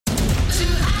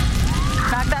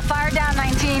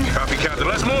Captain.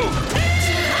 Let's move.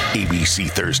 ABC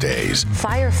Thursdays.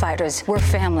 Firefighters, we're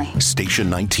family. Station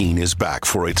 19 is back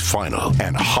for its final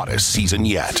and hottest season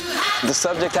yet. The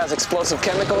subject has explosive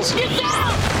chemicals.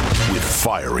 With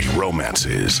fiery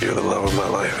romances. You're the love of my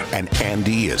life. And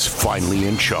Andy is finally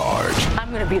in charge. I'm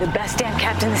going to be the best damn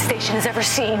captain the station has ever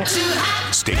seen.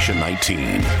 Station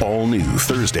 19. All new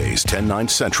Thursdays, 10/9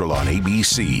 Central on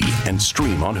ABC and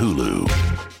stream on Hulu.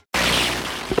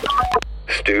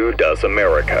 Stu Does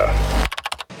America.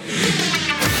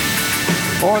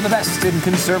 For the best in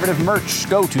conservative merch,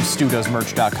 go to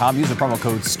StuDoesMerch.com. Use the promo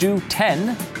code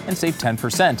STU10 and save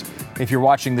 10%. If you're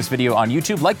watching this video on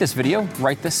YouTube, like this video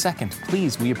right this second.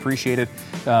 Please, we appreciate it.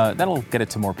 That'll get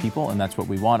it to more people, and that's what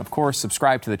we want. Of course,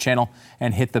 subscribe to the channel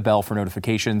and hit the bell for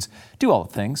notifications. Do all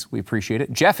the things. We appreciate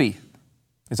it. Jeffy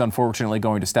is unfortunately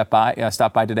going to stop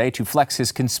by today to flex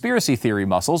his conspiracy theory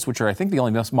muscles, which are, I think, the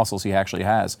only muscles he actually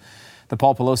has. The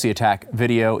Paul Pelosi attack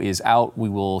video is out. We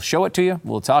will show it to you.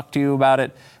 We'll talk to you about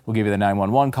it. We'll give you the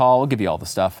 911 call. We'll give you all the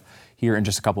stuff here in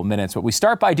just a couple minutes. But we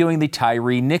start by doing the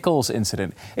Tyre Nichols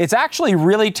incident. It's actually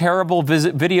really terrible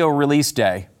video release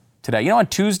day today. You know, on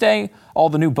Tuesday, all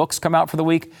the new books come out for the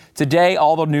week. Today,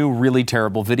 all the new really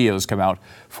terrible videos come out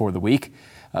for the week.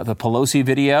 The Pelosi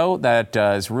video that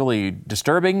is really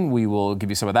disturbing. We will give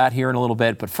you some of that here in a little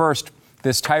bit. But first,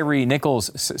 this Tyre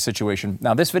Nichols situation.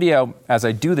 Now, this video, as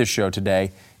I do this show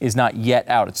today, is not yet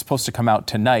out. It's supposed to come out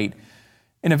tonight.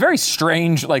 In a very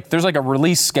strange, there's a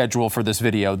release schedule for this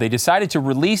video. They decided to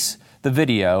release the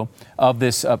video of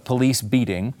this police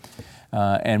beating,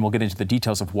 and we'll get into the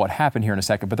details of what happened here in a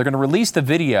second. But they're going to release the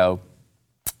video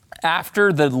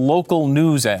after the local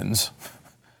news ends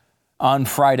on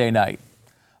Friday night.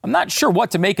 I'm not sure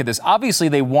what to make of this. Obviously,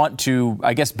 they want to,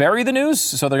 I guess, bury the news,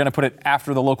 so they're going to put it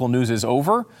after the local news is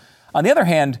over. On the other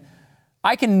hand,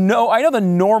 I know the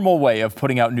normal way of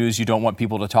putting out news you don't want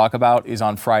people to talk about is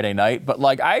on Friday night. But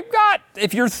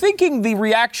if you're thinking the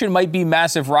reaction might be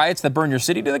massive riots that burn your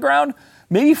city to the ground,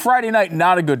 maybe Friday night,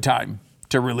 not a good time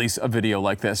to release a video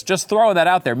like this. Just throw that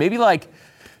out there. Maybe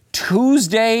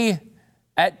Tuesday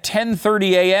at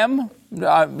 10:30 a.m.,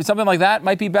 something like that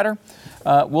might be better.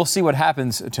 We'll see what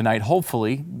happens tonight.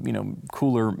 Hopefully,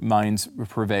 cooler minds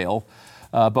prevail.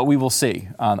 But we will see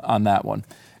on that one.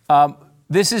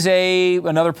 This is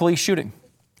another police shooting.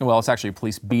 Well, it's actually a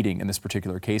police beating in this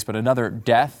particular case, but another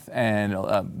death.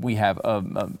 And we have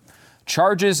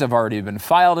charges have already been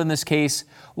filed in this case.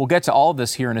 We'll get to all of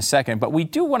this here in a second. But we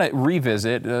do want to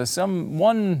revisit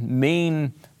one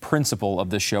main principle of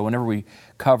this show whenever we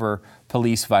cover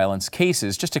police violence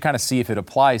cases, just to kind of see if it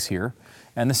applies here.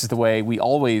 And this is the way we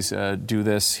always do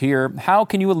this here. How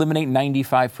can you eliminate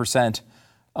 95%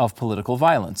 of political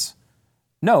violence?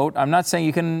 Note, I'm not saying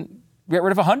you can get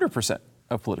rid of 100%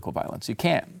 of political violence. You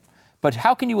can't. But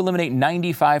how can you eliminate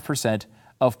 95%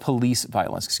 of police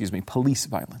violence? Police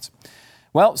violence.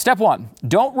 Well, step one,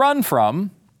 don't run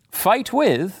from, fight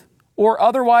with, or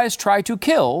otherwise try to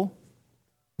kill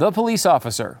the police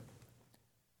officer.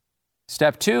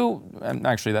 Step two, and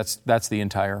actually that's the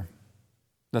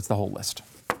whole list.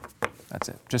 That's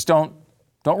it. Just don't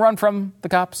run from the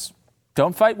cops.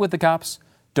 Don't fight with the cops.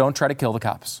 Don't try to kill the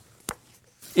cops.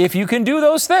 If you can do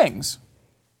those things,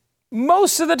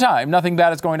 most of the time, nothing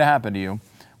bad is going to happen to you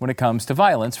when it comes to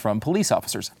violence from police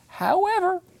officers.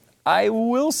 However, I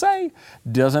will say,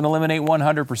 doesn't eliminate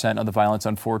 100% of the violence,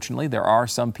 unfortunately. There are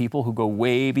some people who go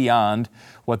way beyond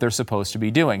what they're supposed to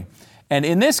be doing. And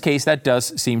in this case, that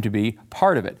does seem to be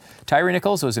part of it. Tyre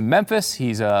Nichols was in Memphis.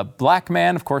 He's a black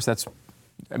man. Of course, let's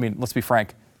be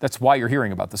frank, that's why you're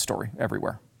hearing about this story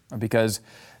everywhere. Because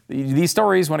these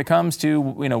stories, when it comes to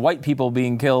white people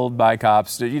being killed by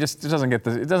cops, it doesn't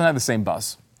have the same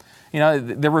buzz.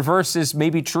 The reverse is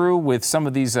maybe true with some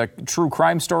of these true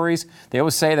crime stories. They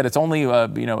always say that it's only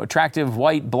attractive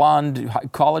white blonde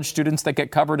college students that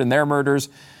get covered in their murders.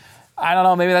 I don't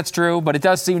know, maybe that's true, but it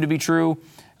does seem to be true.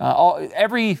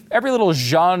 Every little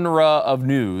genre of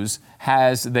news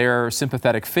has their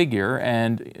sympathetic figure,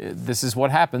 and this is what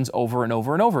happens over and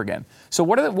over and over again. So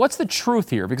what's the truth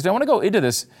here? Because I want to go into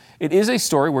this. It is a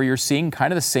story where you're seeing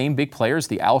kind of the same big players,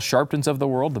 the Al Sharptons of the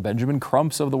world, the Benjamin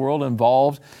Crumps of the world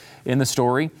involved in the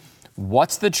story.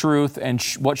 What's the truth, and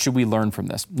what should we learn from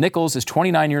this? Nichols is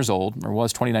 29 years old, or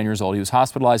was 29 years old. He was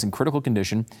hospitalized in critical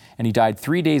condition, and he died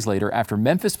 3 days later after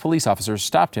Memphis police officers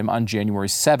stopped him on January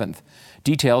 7th.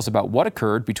 Details about what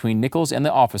occurred between Nichols and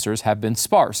the officers have been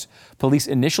sparse. Police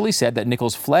initially said that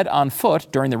Nichols fled on foot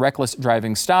during the reckless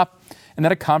driving stop and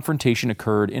that a confrontation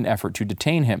occurred in effort to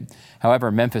detain him.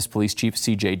 However, Memphis Police Chief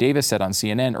C.J. Davis said on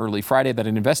CNN early Friday that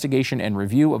an investigation and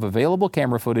review of available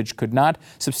camera footage could not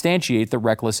substantiate the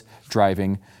reckless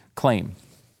driving claim.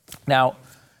 Now,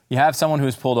 you have someone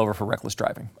who's pulled over for reckless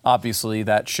driving. Obviously,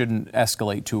 that shouldn't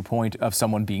escalate to a point of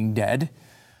someone being dead.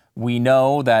 We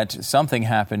know that something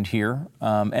happened here.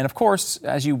 And of course,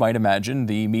 as you might imagine,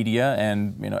 the media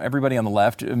and everybody on the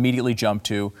left immediately jumped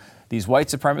to these white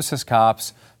supremacist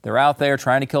cops. They're out there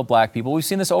trying to kill black people. We've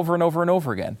seen this over and over and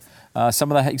over again.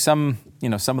 Some of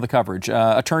the coverage.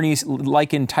 Attorneys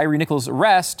liken Tyre Nichols'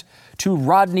 arrest to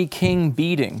Rodney King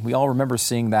beating. We all remember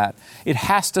seeing that. It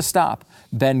has to stop,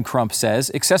 Ben Crump says.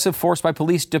 Excessive force by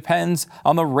police depends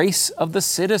on the race of the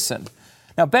citizen.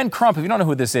 Now, Ben Crump, if you don't know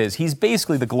who this is, he's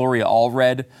basically the Gloria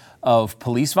Allred of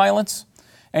police violence.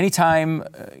 Anytime,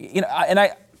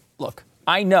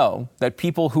 I know that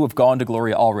people who have gone to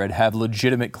Gloria Allred have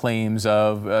legitimate claims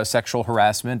of sexual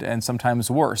harassment and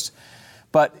sometimes worse.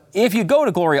 But if you go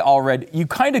to Gloria Allred, you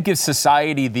kind of give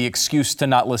society the excuse to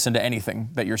not listen to anything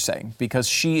that you're saying, because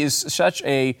she is such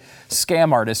a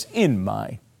scam artist, in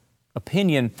my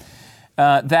opinion,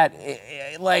 I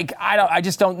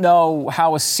just don't know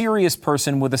how a serious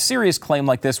person with a serious claim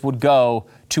like this would go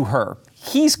to her.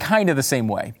 He's kind of the same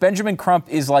way. Benjamin Crump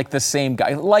is like the same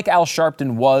guy, like Al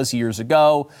Sharpton was years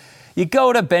ago. You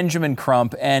go to Benjamin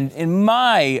Crump, and in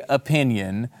my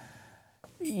opinion,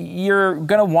 you're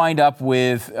going to wind up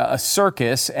with a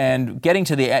circus, and getting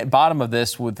to the bottom of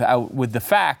this with the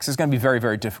facts is going to be very,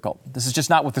 very difficult. This is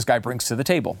just not what this guy brings to the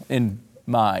table, in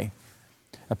my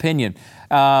opinion.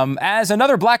 As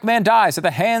another black man dies at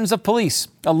the hands of police,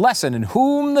 a lesson in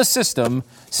whom the system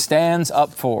stands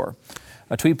up for.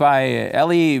 A tweet by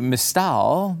Ellie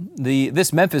Mistal.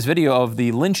 This Memphis video of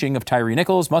the lynching of Tyre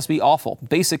Nichols must be awful.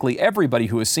 Basically, everybody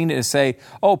who has seen it is say,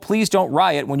 oh, please don't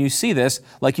riot when you see this,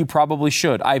 like you probably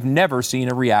should. I've never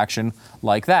seen a reaction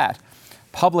like that.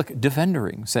 Public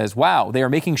Defendering says, wow, they are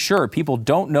making sure people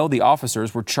don't know the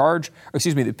officers were charged.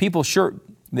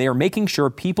 They are making sure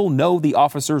people know the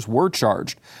officers were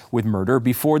charged with murder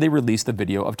before they release the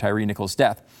video of Tyre Nichols'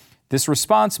 death. This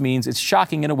response means it's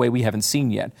shocking in a way we haven't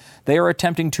seen yet. They are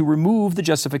attempting to remove the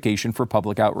justification for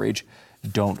public outrage.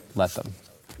 Don't let them.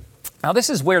 Now, this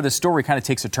is where the story kind of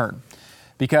takes a turn,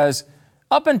 because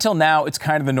up until now, it's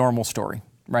kind of the normal story,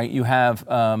 right? You have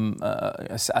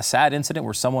a sad incident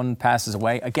where someone passes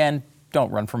away. Again,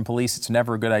 don't run from police. It's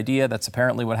never a good idea. That's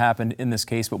apparently what happened in this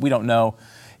case, but we don't know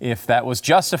if that was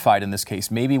justified in this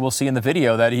case. Maybe we'll see in the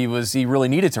video that he really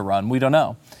needed to run. We don't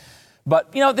know.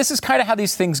 But, this is kind of how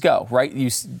these things go, right?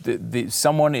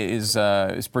 Someone is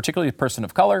particularly a person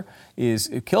of color, is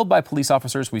killed by police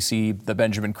officers. We see the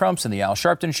Benjamin Crumps and the Al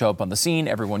Sharpton show up on the scene.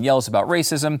 Everyone yells about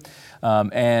racism.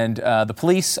 And the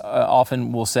police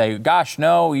often will say, gosh,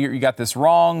 no, you got this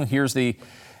wrong.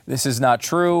 This is not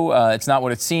true. It's not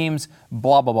what it seems.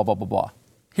 Blah, blah, blah, blah, blah, blah.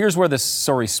 Here's where this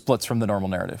story splits from the normal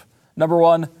narrative. Number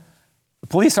one, the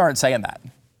police aren't saying that.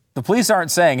 The police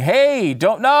aren't saying, hey,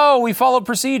 we followed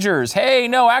procedures. Hey,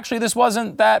 no, actually, this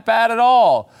wasn't that bad at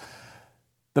all.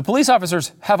 The police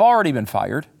officers have already been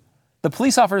fired. The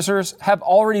police officers have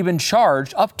already been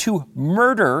charged up to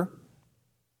murder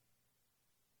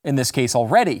in this case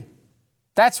already.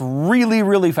 That's really,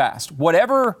 really fast.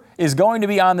 Whatever is going to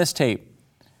be on this tape.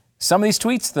 Some of these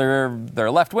tweets, they're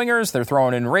left-wingers. They're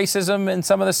throwing in racism and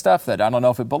some of this stuff that I don't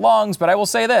know if it belongs, but I will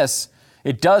say this.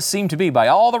 It does seem to be, by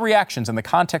all the reactions and the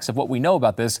context of what we know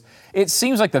about this, it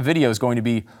seems like the video is going to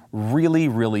be really,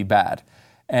 really bad.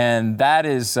 And that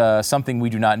is something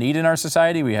we do not need in our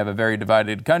society. We have a very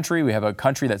divided country. We have a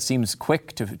country that seems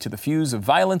quick to the fuse of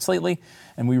violence lately.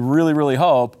 And we really, really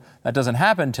hope that doesn't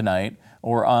happen tonight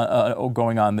or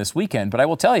going on this weekend. But I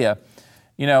will tell you,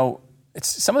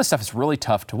 some of the stuff is really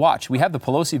tough to watch. We have the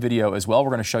Pelosi video as well.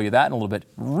 We're going to show you that in a little bit.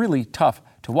 Really tough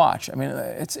to watch. I mean,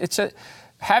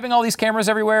 having all these cameras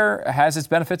everywhere has its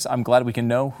benefits. I'm glad we can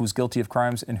know who's guilty of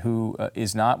crimes and who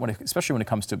is not, especially when it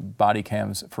comes to body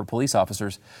cams for police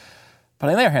officers. But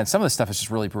on the other hand, some of this stuff is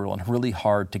just really brutal and really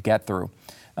hard to get through.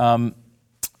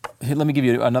 Let me give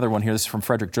you another one here. This is from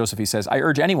Frederick Joseph. He says, I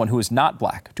urge anyone who is not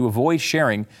black to avoid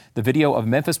sharing the video of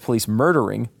Memphis police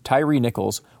murdering Tyre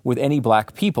Nichols with any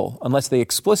black people unless they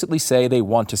explicitly say they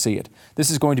want to see it. This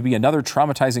is going to be another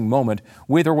traumatizing moment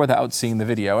with or without seeing the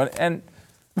video. And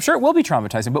I'm sure it will be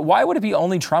traumatizing, but why would it be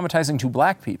only traumatizing to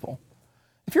black people?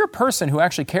 If you're a person who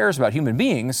actually cares about human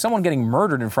beings, someone getting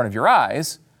murdered in front of your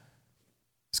eyes,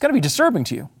 it's got to be disturbing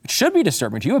to you. It should be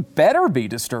disturbing to you. It better be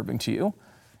disturbing to you.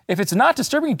 If it's not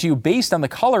disturbing to you based on the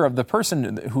color of the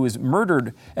person who is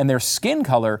murdered and their skin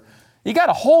color, you got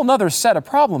a whole nother set of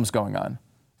problems going on.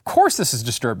 Of course this is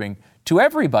disturbing to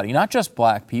everybody, not just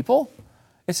black people.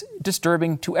 It's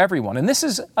disturbing to everyone. And this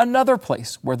is another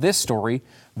place where this story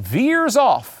veers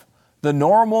off the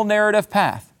normal narrative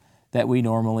path that we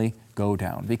normally go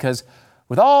down. Because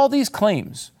with all these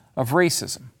claims of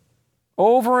racism.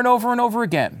 Over and over and over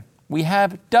again, we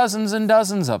have dozens and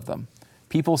dozens of them.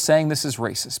 People saying this is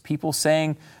racist. People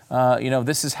saying,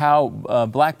 this is how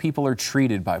black people are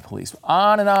treated by police.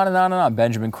 On and on and on and on.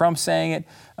 Benjamin Crump saying it.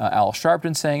 Al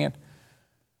Sharpton saying it.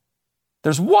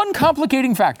 There's one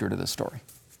complicating factor to this story.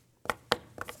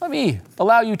 Let me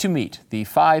allow you to meet the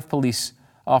 5 police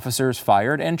officers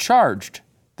fired and charged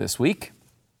this week.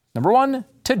 Number 1,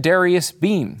 Tadarius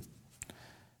Bean.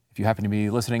 If you happen to be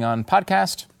listening on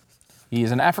podcast, he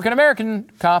is an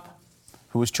African-American cop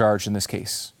who was charged in this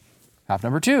case. Cop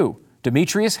number 2,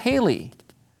 Demetrius Haley.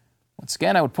 Once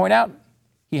again, I would point out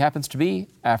he happens to be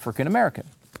African-American.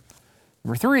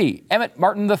 Number 3, Emmett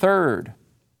Martin III.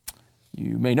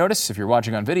 You may notice, if you're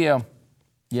watching on video,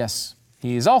 yes,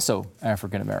 he is also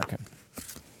African-American.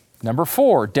 Number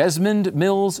 4, Desmond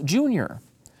Mills Jr.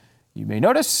 You may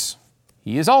notice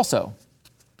he is also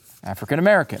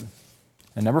African-American.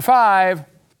 And number 5,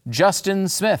 Justin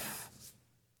Smith.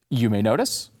 You may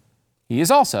notice he is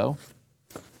also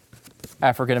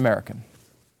African-American.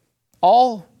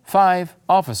 All 5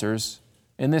 officers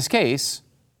in this case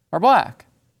are black.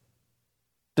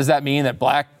 Does that mean that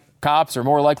black cops are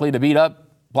more likely to beat up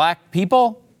black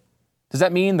people? Does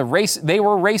that mean they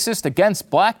were racist against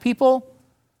black people?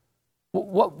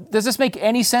 What, does this make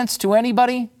any sense to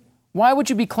anybody? Why would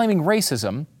you be claiming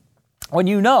racism when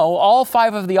you know all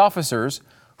 5 of the officers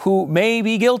who may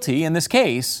be guilty in this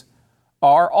case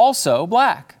are also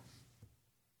black?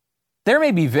 There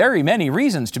may be very many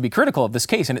reasons to be critical of this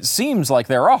case, and it seems like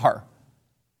there are.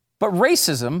 But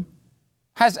racism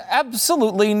has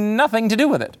absolutely nothing to do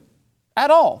with it at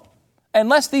all,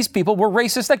 unless these people were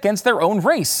racist against their own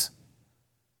race.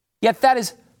 Yet that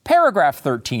is paragraph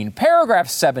 13, paragraph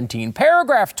 17,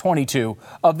 paragraph 22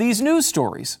 of these news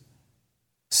stories.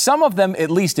 Some of them, at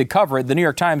least, did cover it. The New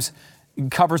York Times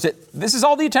covers it. This is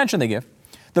all the attention they give.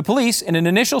 The police, in an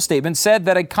initial statement, said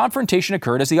that a confrontation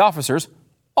occurred as the officers,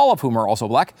 all of whom are also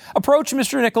black, approached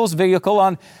Mr. Nichols' vehicle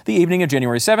on the evening of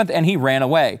January 7th, and he ran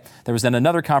away. There was then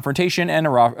another confrontation, and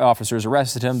officers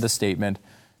arrested him, the statement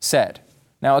said.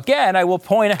 Now, again, I will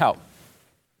point out,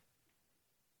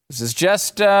 this is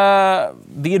just the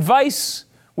advice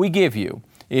we give you.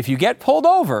 If you get pulled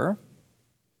over,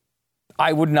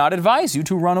 I would not advise you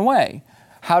to run away.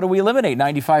 How do we eliminate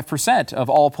 95% of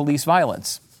all police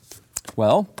violence?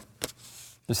 Well,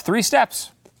 there's 3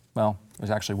 steps. Well,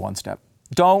 there's actually 1 step.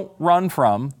 Don't run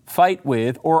from, fight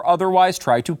with, or otherwise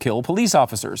try to kill police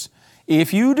officers.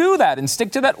 If you do that and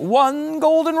stick to that one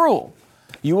golden rule,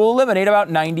 you will eliminate about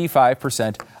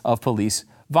 95% of police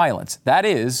violence. That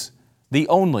is the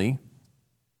only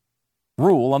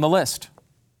rule on the list.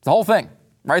 The whole thing,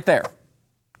 right there.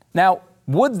 Now,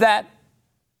 would that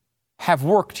have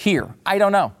worked here? I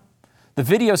don't know. The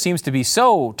video seems to be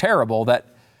so terrible that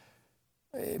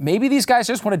maybe these guys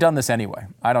just would have done this anyway.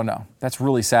 I don't know. That's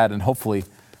really sad, and hopefully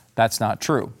that's not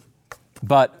true.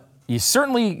 But you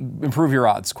certainly improve your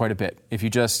odds quite a bit if you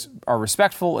just are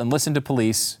respectful and listen to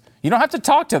police. You don't have to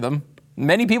talk to them.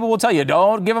 Many people will tell you,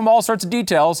 don't give them all sorts of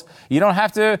details. You don't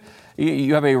have to.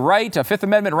 You have a right, a Fifth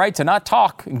Amendment right, to not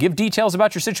talk and give details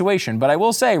about your situation. But I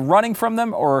will say, running from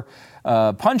them or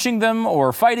punching them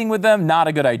or fighting with them, not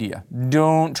a good idea.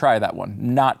 Don't try that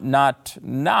one.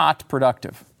 Not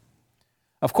productive.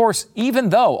 Of course, even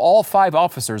though all 5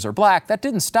 officers are black, that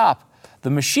didn't stop the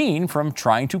machine from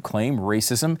trying to claim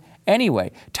racism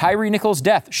anyway. Tyre Nichols'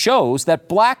 death shows that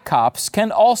black cops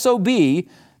can also be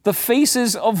the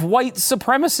faces of white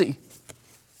supremacy.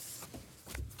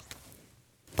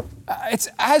 It's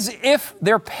as if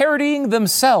they're parodying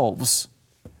themselves.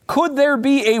 Could there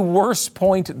be a worse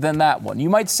point than that one? You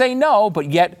might say no, but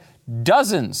yet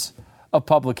dozens of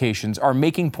publications are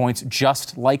making points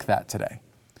just like that today.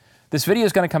 This video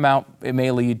is going to come out. It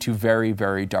may lead to very,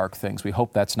 very dark things. We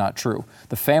hope that's not true.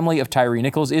 The family of Tyre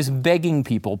Nichols is begging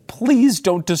people, please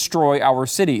don't destroy our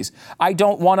cities. I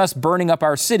don't want us burning up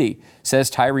our city, says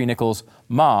Tyre Nichols'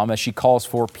 mom as she calls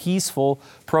for peaceful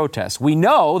protests. We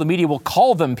know the media will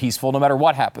call them peaceful no matter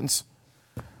what happens.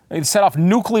 They'd set off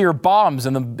nuclear bombs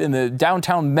in the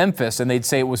downtown Memphis and they'd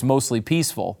say it was mostly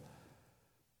peaceful.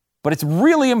 But it's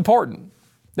really important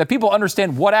that people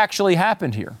understand what actually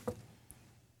happened here.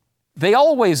 They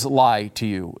always lie to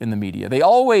you in the media. They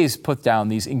always put down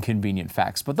these inconvenient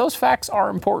facts, but those facts are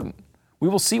important. We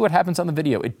will see what happens on the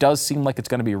video. It does seem like it's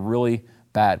going to be really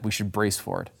bad. We should brace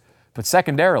for it. But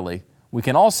secondarily, we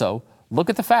can also look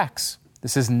at the facts.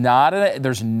 This is not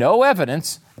there's no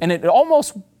evidence, and there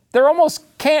almost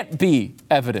can't be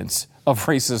evidence of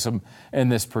racism in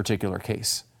this particular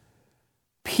case.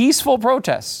 Peaceful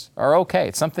protests are okay.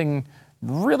 It's something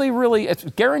really, really, it's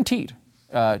guaranteed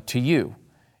to you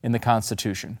in the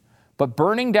Constitution. But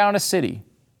burning down a city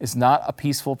is not a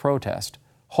peaceful protest.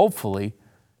 Hopefully,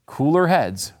 cooler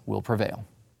heads will prevail.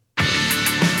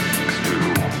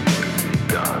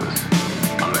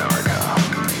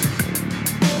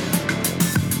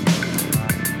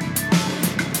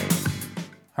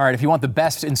 All right, if you want the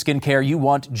best in skincare, you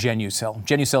want Genucel.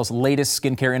 Genucel's latest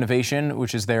skincare innovation,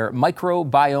 which is their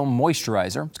microbiome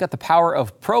moisturizer. It's got the power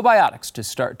of probiotics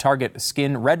to target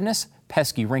skin redness,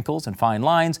 pesky wrinkles and fine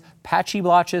lines, patchy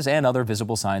blotches, and other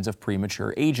visible signs of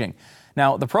premature aging.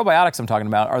 Now, the probiotics I'm talking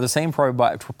about are the same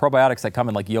probiotics that come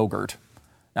in like yogurt.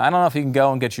 Now, I don't know if you can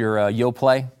go and get your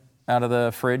Yoplait out of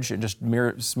the fridge and just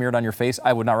smear it on your face.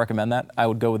 I would not recommend that. I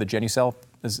would go with the Genucel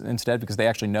instead because they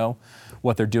actually know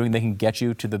what they're doing. They can get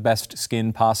you to the best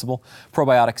skin possible.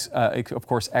 Probiotics, of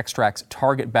course, extracts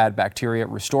target bad bacteria,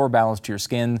 restore balance to your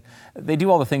skin. They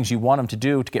do all the things you want them to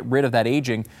do to get rid of that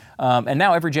aging. And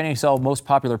now every Genucel most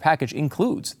popular package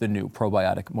includes the new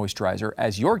probiotic moisturizer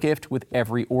as your gift with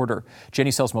every order.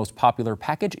 Genucel's most popular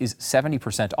package is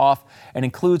 70% off and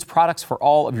includes products for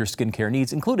all of your skincare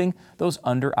needs, including those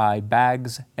under-eye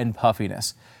bags and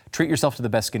puffiness. Treat yourself to the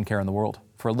best skincare in the world.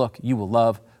 For a look you will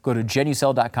love, go to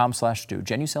Genucel.com/stew.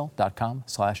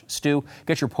 Genucel.com/stew.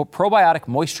 Get your probiotic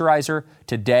moisturizer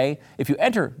today. If you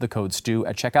enter the code STEW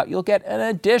at checkout, you'll get an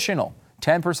additional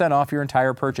 10% off your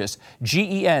entire purchase.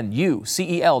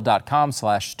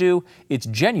 GENUCEL.com/stew. It's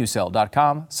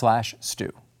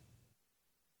Genucel.com/stew.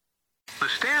 The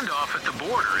standoff at the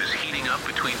border is heating up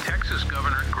between Texas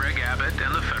Governor Greg Abbott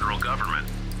and the federal government.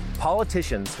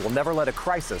 Politicians will never let a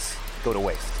crisis go to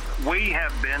waste. We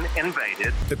have been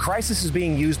invaded. The crisis is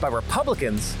being used by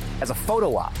Republicans as a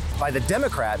photo op, by the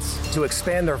Democrats to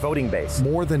expand their voting base.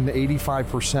 More than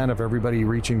 85% of everybody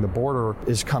reaching the border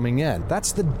is coming in.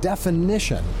 That's the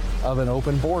definition of an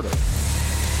open border.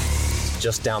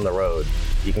 Just down the road,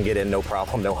 you can get in no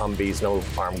problem, no Humvees, no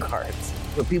armed guards.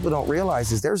 What people don't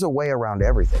realize is there's a way around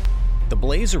everything. The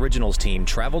Blaze Originals team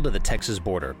traveled to the Texas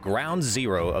border, ground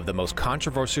zero of the most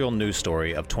controversial news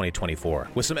story of 2024.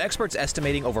 With some experts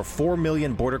estimating over 4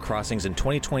 million border crossings in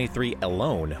 2023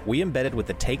 alone, we embedded with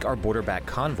the Take Our Border Back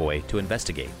convoy to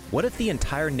investigate. What if the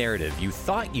entire narrative you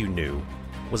thought you knew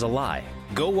was a lie?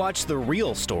 Go watch the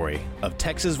real story of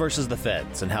Texas versus the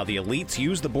feds and how the elites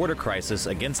use the border crisis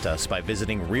against us by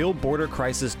visiting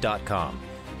realbordercrisis.com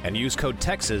and use code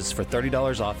TEXAS for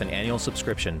 $30 off an annual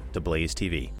subscription to Blaze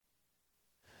TV.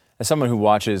 As someone who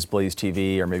watches Blaze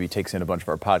TV or maybe takes in a bunch of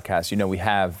our podcasts, we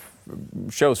have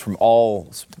shows from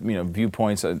all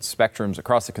viewpoints and spectrums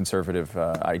across the conservative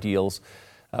ideals.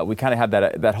 We kind of have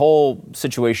that whole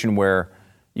situation where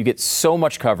you get so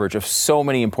much coverage of so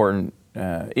many important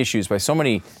issues by so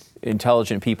many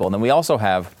intelligent people. And then we also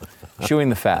have Chewing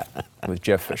the Fat with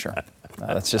Jeff Fisher.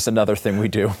 That's just another thing we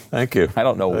do. Thank you. I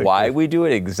don't know why we do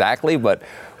it exactly, but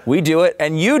we do it,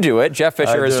 and you do it. Jeff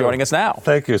Fisher is joining us now.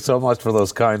 Thank you so much for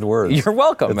those kind words. You're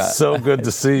welcome. It's so good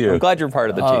to see you. I'm glad you're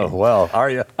part of the team. Oh, well, are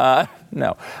you?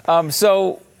 No.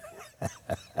 So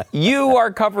you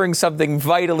are covering something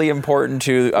vitally important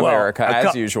to America,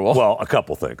 as usual. Well, a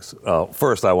couple things.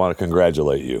 First, I want to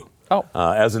congratulate you.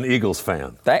 As an Eagles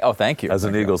fan. Thank you. As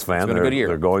an Eagles fan, it's been a good year.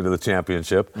 They're going to the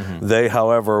championship. Mm-hmm. They,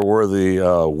 however, were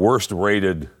the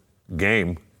worst-rated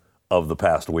game of the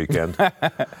past weekend. So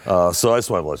I just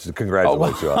want to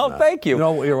congratulate you on that. Thank you.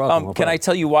 No, you're welcome. Can I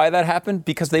tell you why that happened?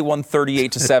 Because they won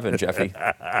 38-7, Jeffy.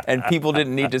 And people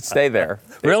didn't need to stay there.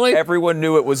 Really? Everyone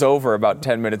knew it was over about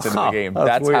 10 minutes into the game.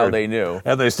 That's weird. how they knew.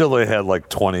 And they still had like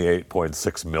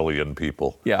 28.6 million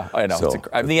people. Yeah, I know. So, the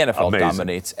NFL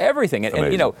dominates everything.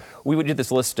 And we would do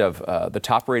this list of the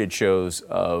top-rated shows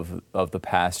of the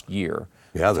past year.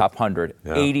 Yeah, top 100.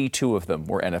 Yeah. 82 of them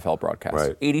were NFL broadcasts.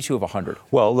 Right. 82 of 100.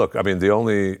 Well, look, I mean, the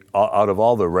only, out of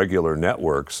all the regular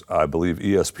networks, I believe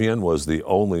ESPN was the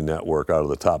only network out of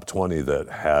the top 20 that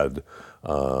had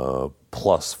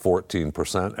plus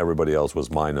 14%. Everybody else was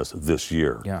minus this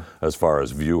year as far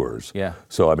as viewers. Yeah.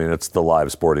 So, I mean, it's the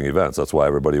live sporting events. That's why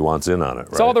everybody wants in on it,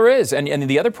 right? That's all there is. And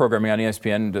the other programming on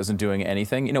ESPN isn't doing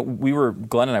anything.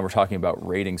 Glenn and I were talking about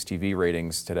ratings, TV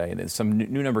ratings today, and some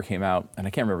new number came out, and I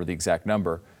can't remember the exact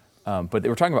number, but they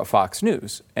were talking about Fox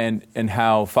News and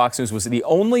how Fox News was the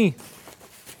only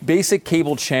basic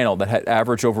cable channel that had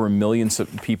averaged over 1 million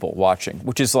people watching,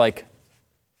 which is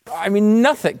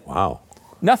nothing. Wow.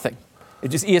 Nothing.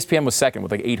 ESPN was second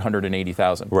with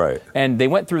 880,000. Right. And they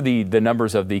went through the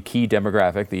numbers of the key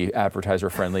demographic, the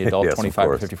advertiser-friendly adult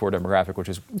 25 to 54 demographic, which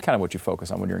is kind of what you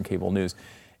focus on when you're in cable news.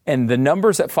 And the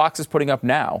numbers that Fox is putting up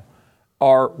now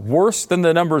are worse than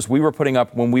the numbers we were putting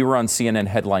up when we were on CNN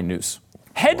headline news.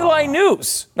 Headline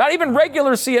news, not even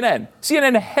regular CNN.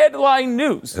 CNN headline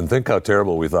news. And think how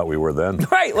terrible we thought we were then.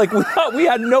 Right, like we thought we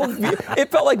had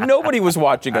it felt like nobody was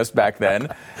watching us back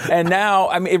then. And now,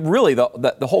 I mean, it really,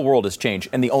 the whole world has changed.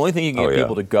 And the only thing you can get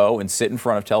people to go and sit in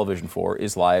front of television for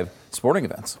is live sporting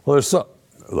events. Well,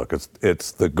 look,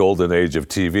 it's the golden age of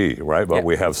TV, right? But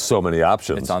we have so many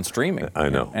options. It's on streaming. I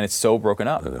know. And it's so broken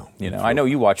up. I know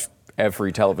you watch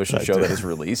every television show that is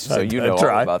released, so you know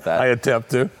all about that. I attempt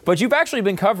to. But you've actually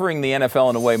been covering the NFL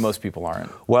in a way most people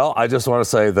aren't. Well, I just want to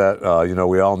say that,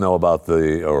 we all know about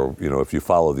if you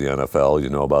follow the NFL, you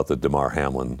know about the Damar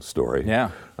Hamlin story. Yeah,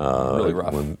 really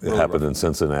rough. When it happened in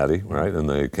Cincinnati, right? And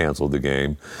they canceled the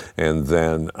game. And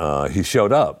then he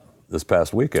showed up this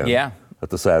past weekend at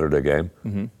the Saturday game.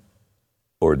 Mm-hmm.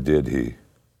 Or did he,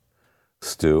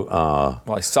 Stu? Well,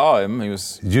 I saw him. He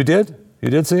was. You did? You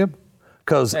did see him?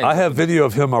 Because I have video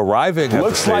of him arriving at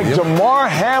the stadium. Looks like Damar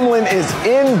Hamlin is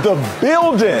in the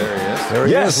building. There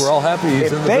he is. We're all happy he's in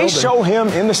the building. If they show him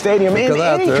in the stadium in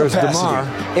any capacity,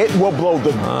 Damar. it will blow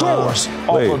the doors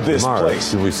off of this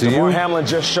place. Did we see Damar Hamlin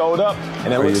just showed up,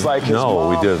 and it looks like his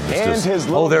mom we didn't. and his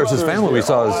little there's his family. We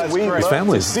saw his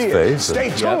family's face. Stay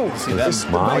tuned. His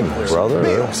mom, his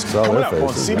brother. Saw their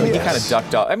faces. He kind of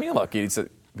ducked off. I mean, look,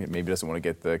 maybe doesn't want to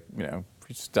get the,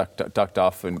 he's ducked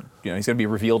off, and he's going to be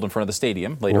revealed in front of the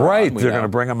stadium later on. Right, they're going to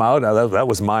bring him out. That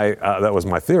was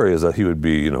my theory, is that he would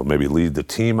be, maybe lead the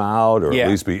team out, or at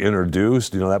least be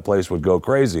introduced. That place would go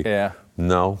crazy. Yeah.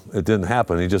 No, it didn't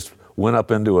happen. He just went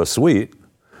up into a suite,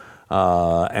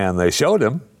 and they showed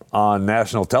him on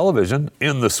national television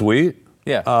in the suite.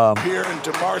 Yeah. Here and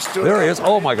Damar stood there he is.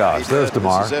 Oh my gosh, there's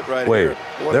Damar. This is it right Wait,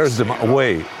 here. there's Damar.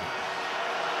 Wait.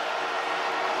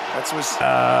 That's a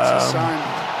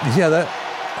sign. Yeah,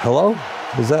 Hello?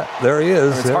 Is that? There he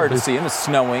is. It's hard to see him. It's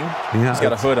snowing. He's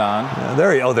got a hood on. Yeah,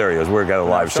 there he is. We've got a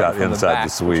live shot inside the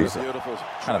suite.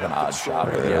 Kind of an odd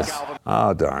shot, but yes.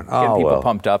 Oh, darn. Getting people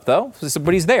pumped up, though.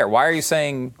 But he's there. Why are you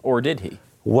saying, or did he?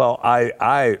 Well,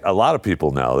 a lot of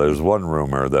people now, there's one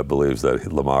rumor that believes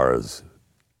that Lamar is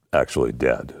actually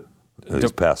dead.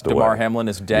 He's passed away. Damar Hamlin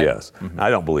is dead? Yes. Mm-hmm. I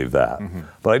don't believe that. Mm-hmm.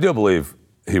 But I do believe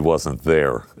he wasn't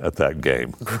there at that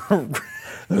game.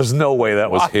 There's no way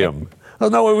that was him.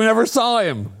 There's no way. We never saw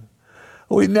him.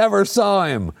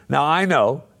 Now, I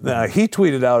know. He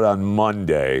tweeted out on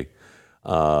Monday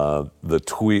the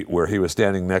tweet where he was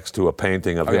standing next to a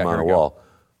painting of him on a wall.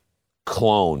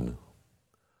 Clone.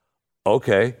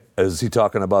 Okay. Is he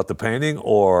talking about the painting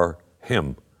or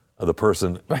him, the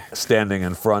person standing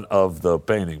in front of the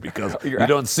painting? Because you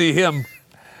don't see him.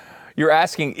 You're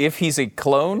asking if he's a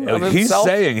clone of himself?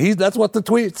 He's saying, that's what the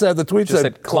tweet said. The tweet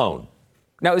said clone.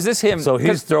 Now, is this him? So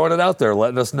he's throwing it out there,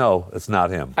 letting us know it's not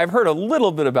him. I've heard a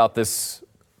little bit about this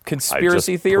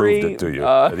conspiracy theory. I just proved it to you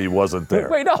that he wasn't there.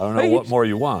 Wait, no. I don't know what more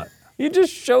you want. You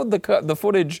just showed the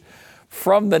footage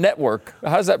from the network.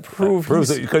 How does that prove?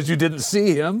 Proves it because you didn't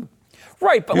see him.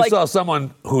 Right, but you saw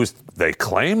someone who they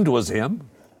claimed was him.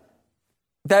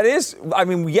 That is,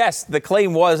 yes, the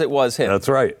claim was it was him. That's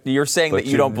right. You're saying that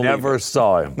you don't believe never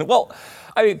saw him. Well,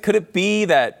 could it be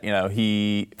that,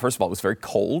 he, first of all, it was very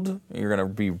cold. You're going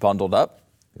to be bundled up.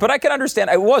 But I can understand.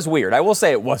 It was weird. I will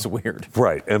say it was weird.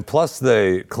 Right. And plus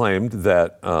they claimed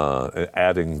that,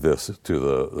 adding this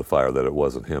to the fire, that it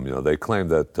wasn't him. They claimed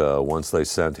that once they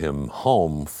sent him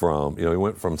home from, he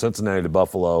went from Cincinnati to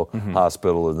Buffalo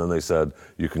Hospital, and then they said,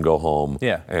 you can go home.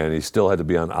 Yeah. And he still had to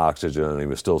be on oxygen, and he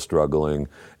was still struggling.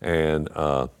 And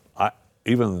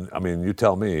you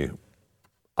tell me,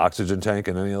 oxygen tank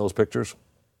in any of those pictures?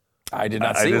 I did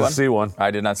not see one. I didn't see one.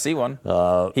 I did not see one.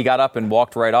 He got up and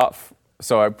walked right off.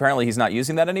 So apparently he's not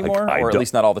using that anymore, or at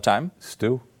least not all the time?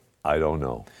 Stu, I don't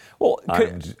know. Well,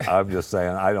 I'm just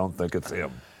saying, I don't think it's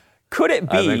him. Could it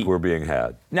be? I think we're being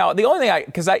had. Now, the only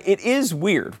thing it is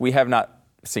weird. We have not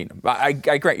seen him. I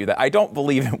grant you that. I don't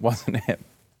believe it wasn't him.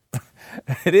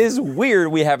 It is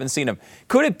weird we haven't seen him.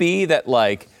 Could it be that,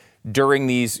 during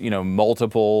these,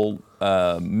 multiple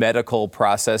medical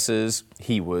processes,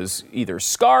 he was either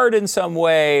scarred in some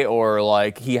way, or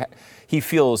he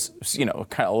feels, kind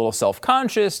of a little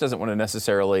self-conscious, doesn't want to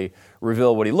necessarily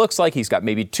reveal what he looks like. He's got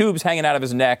maybe tubes hanging out of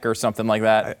his neck or something like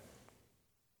that.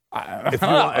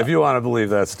 If you want to believe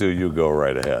that, Stu, you go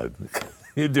right ahead.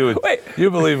 You do it. Wait.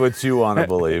 You believe what you want to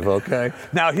believe, okay?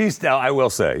 Now, I will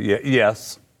say,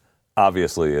 yes,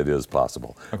 obviously it is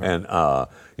possible. Okay. And,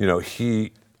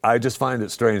 I just find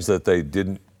it strange that they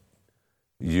didn't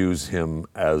use him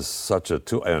as such a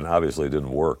tool, and obviously it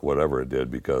didn't work, whatever it did,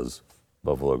 because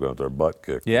Buffalo got their butt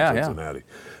kicked in Cincinnati.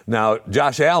 Yeah. Now,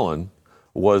 Josh Allen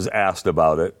was asked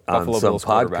about it Buffalo on some Bills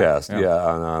quarterback. podcast. Yeah,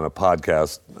 on a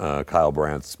podcast, Kyle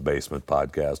Brandt's Basement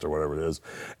podcast or whatever it is.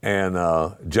 And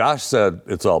Josh said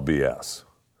it's all BS.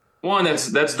 One, that's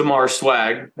DeMar's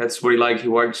swag. That's what he liked. He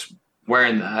likes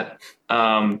wearing that.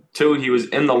 Two, he was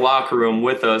in the locker room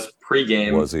with us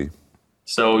pregame. Was he?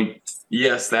 So,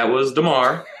 yes, that was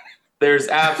DeMar. There's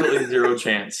absolutely zero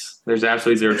chance.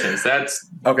 That's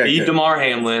DeMar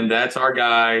Hamlin. That's our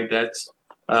guy. That's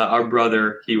our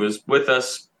brother. He was with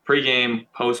us pregame,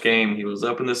 postgame. He was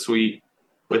up in the suite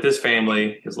with his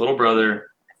family, his little brother,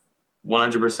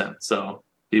 100%. So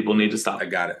people need to stop. I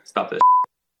got it. Stop this.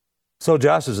 So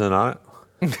Josh is in on it.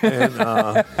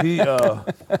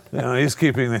 And he's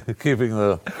keeping it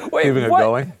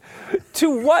going.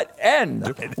 To what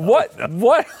end?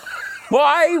 What?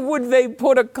 Why would they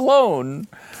put a clone,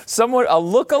 a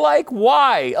look-alike?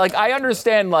 Why? Like, I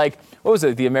understand, like, what was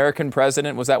it, The American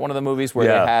President? Was that one of the movies where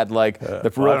they had, like,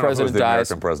 the real president dies?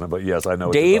 The American President, but yes, I know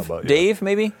what Dave, you're talking about. Dave,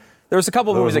 maybe? There was a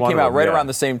couple of movies that came out right around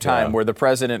the same time where the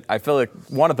president, I feel like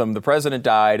one of them, the president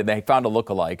died, and they found a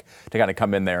look-alike to kind of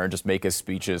come in there and just make his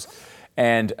speeches.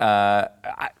 And I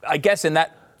guess in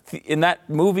that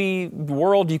movie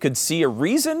world, you could see a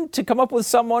reason to come up with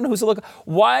someone who's a look.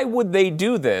 Why would they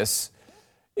do this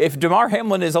if DeMar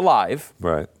Hamlin is alive?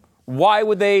 Right. Why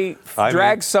would they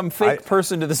drag some fake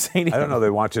person to the stadium? I don't know. They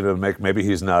want you to maybe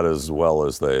he's not as well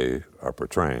as they are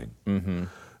portraying. Mm-hmm.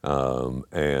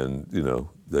 And,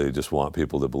 they just want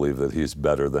people to believe that he's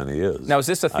better than he is. Now, is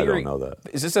this a theory? I don't know that.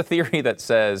 Is this a theory that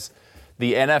says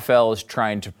the NFL is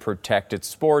trying to protect its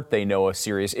sport? They know a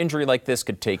serious injury like this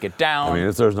could take it down. I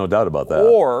mean, there's no doubt about that.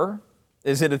 Or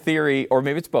is it a theory, or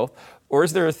maybe it's both, or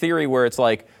is there a theory where it's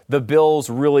like the Bills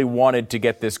really wanted to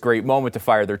get this great moment to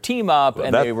fire their team up,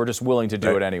 and they were just willing to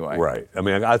do it anyway? Right. I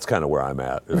mean, that's kind of where I'm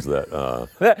at, is that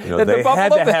they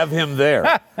had to have him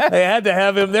there. They had to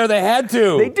have him there. They had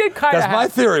to. They did kind of. Because my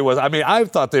theory was, I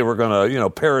thought they were going to,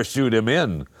 parachute him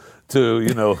in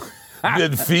to,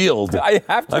 midfield.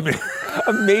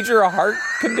 A major heart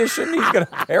condition. He's going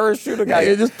to parachute a guy.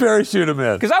 Yeah, just parachute him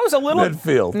in. Because I was a little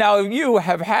midfield. Now you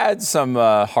have had some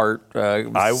heart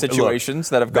situations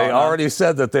that have gone. They already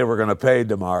said that they were going to pay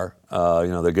DeMar.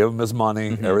 They give him his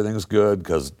money. Mm-hmm. Everything's good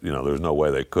because there's no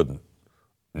way they couldn't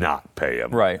not pay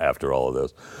him after all of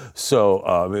this. So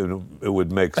it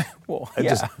would make it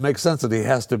just makes sense that he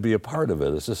has to be a part of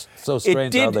it. It's just so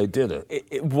strange how they did it.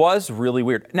 It was really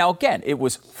weird. Now again, it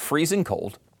was freezing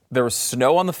cold. There was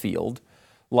snow on the field.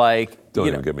 Don't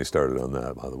even get me started on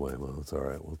that, by the way. Well, it's all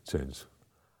right. We'll change.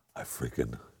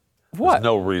 What? There's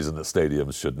no reason that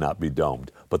stadiums should not be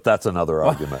domed, but that's another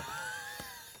argument.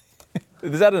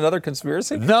 Is that another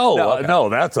conspiracy? No,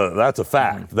 that's a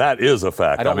fact. Mm-hmm. That is a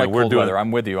fact. I don't like cold weather.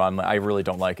 I'm with you. I really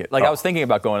don't like it. I was thinking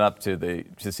about going up to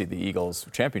see the Eagles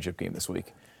championship game this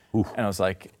week. Oof. And I was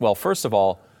like, well, first of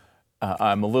all,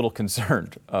 I'm a little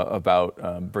concerned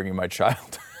about bringing my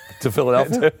child to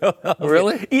Philadelphia.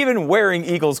 Really? Even wearing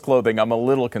Eagles clothing, I'm a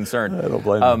little concerned. I don't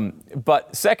blame you.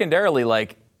 But secondarily,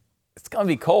 it's going to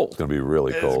be cold. It's going to be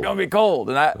really cold. It's going to be cold.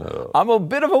 And I'm a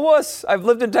bit of a wuss. I've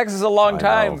lived in Texas a long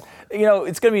time.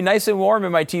 It's going to be nice and warm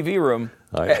in my TV room.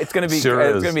 It's going to be it's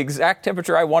going to be exact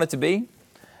temperature I want it to be.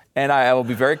 And I will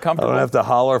be very comfortable. I don't have to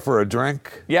holler for a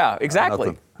drink. Yeah,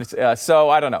 exactly. So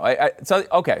I don't know.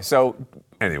 So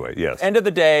anyway, yes. End of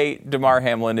the day, DeMar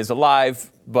Hamlin is alive,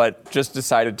 but just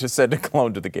decided to send a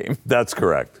clone to the game. That's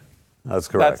correct. That's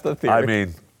the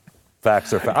theory.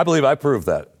 Facts are facts. I believe I proved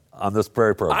that on this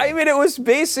very program. It was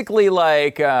basically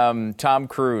like Tom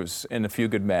Cruise in A Few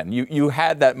Good Men. You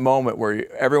had that moment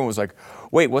where everyone was like,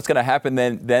 wait, what's going to happen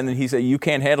then? Then he said, you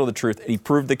can't handle the truth. And he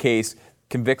proved the case,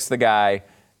 convicts the guy,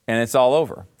 and it's all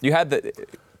over. You had the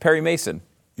Perry Mason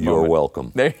You're moment.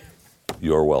 welcome.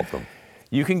 You're welcome.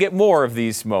 You can get more of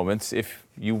these moments if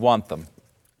you want them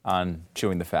on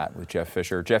Chewing the Fat with Jeff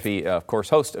Fisher. Jeffy, of course,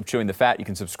 host of Chewing the Fat. You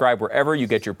can subscribe wherever you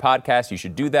get your podcast. You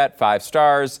should do that. 5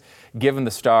 stars. Give him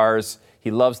the stars.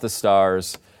 He loves the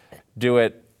stars. Do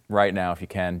it right now if you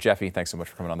can. Jeffy, thanks so much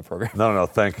for coming on the program. No.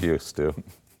 Thank you, Stu.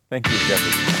 Thank you,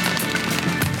 Jeffy.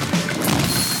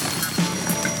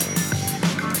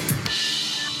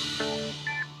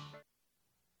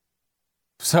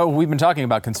 So we've been talking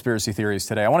about conspiracy theories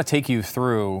today. I want to take you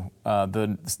through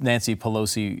the Nancy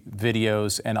Pelosi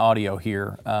videos and audio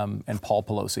here and Paul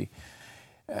Pelosi.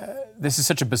 This is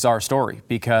such a bizarre story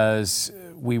because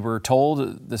we were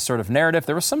told this sort of narrative.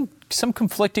 There was some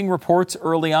conflicting reports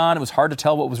early on. It was hard to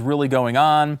tell what was really going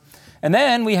on. And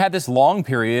then we had this long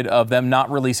period of them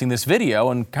not releasing this video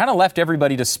and kind of left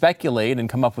everybody to speculate and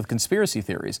come up with conspiracy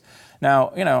theories.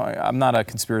 Now, I'm not a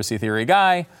conspiracy theory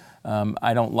guy.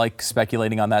 I don't like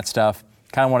speculating on that stuff.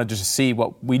 kind of wanted to just see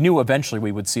what we knew. Eventually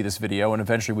we would see this video and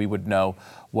eventually we would know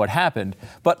what happened.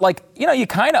 But you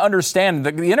kind of understand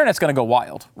that the internet's going to go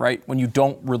wild, right? When you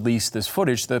don't release this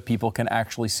footage so that people can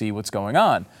actually see what's going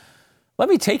on. Let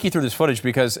me take you through this footage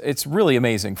because it's really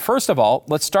amazing. First of all,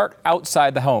 let's start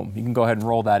outside the home. You can go ahead and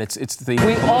roll that. It's the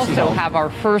We also home. have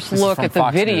our first look at the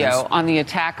Fox video News. on the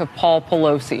attack of Paul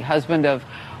Pelosi, husband of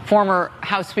former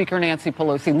House Speaker Nancy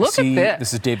Pelosi. Look at this.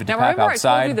 This is David Now, DePape remember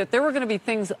outside. I told you that there were going to be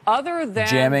things other than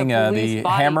jamming the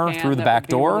hammer through the back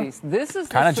door. This is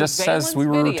kind of just as we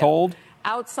were told.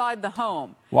 Outside the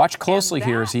home. Watch closely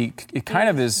here as it kind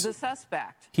of is. The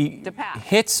suspect. He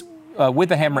hits with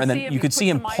the hammer, and then you could see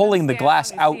him pulling the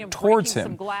glass out towards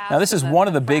him. Now, this is one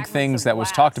of the big things that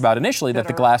was talked about initially, that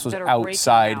the glass was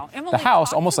outside the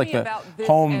house, almost like the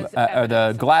home,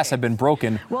 the glass had been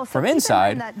broken from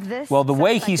inside. Well, the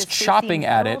way he's chopping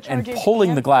at it and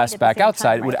pulling the glass back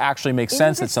outside, it would actually make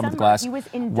sense that some of the glass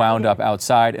wound up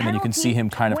outside, and then you can see him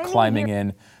kind of climbing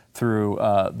in through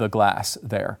the glass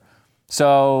there.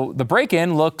 So the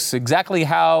break-in looks exactly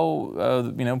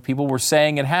how people were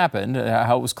saying it happened,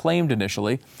 how it was claimed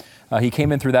initially. He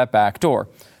came in through that back door.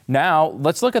 Now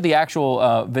let's look at the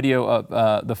actual video,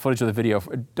 the footage of the video.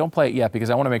 Don't play it yet because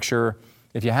I want to make sure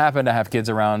if you happen to have kids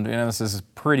around, this is a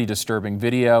pretty disturbing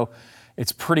video.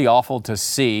 It's pretty awful to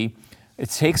see. It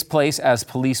takes place as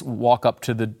police walk up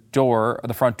to the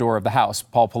front door of the house.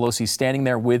 Paul Pelosi standing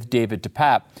there with David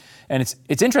DePape. And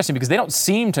it's interesting because they don't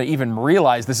seem to even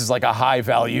realize this is like a high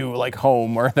value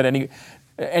home or that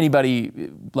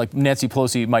anybody like Nancy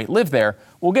Pelosi might live there.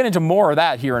 We'll get into more of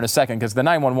that here in a second because the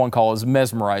 911 call is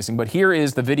mesmerizing. But here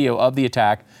is the video of the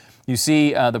attack. You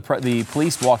see the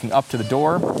police walking up to the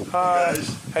door. Hi,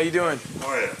 how you doing? How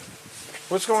are you?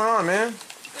 What's going on, man?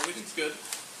 Everything's good.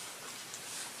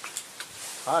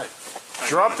 Hi.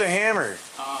 Drop the hammer.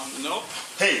 Nope.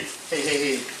 Hey.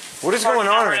 What is going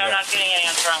on right now? I'm not getting any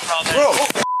answer on calls. Bro!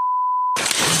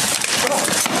 Come on.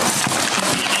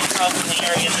 Calls in the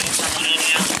area that is coming in,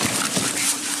 yeah.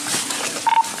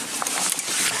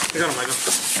 I got him, Michael.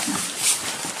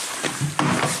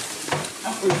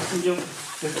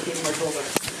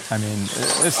 I mean,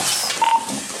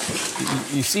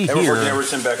 you see Edward here, 14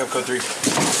 Edwardson, backup code 3.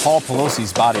 Paul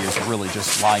Pelosi's body is really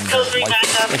just lying there.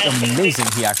 It's amazing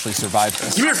he actually survived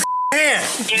this. Give me your hand!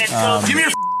 Give me your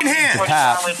hand!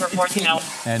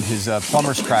 DePape and his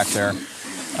plumber's crack there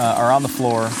are on the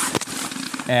floor.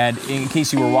 And in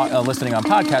case you were listening on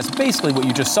podcast, basically what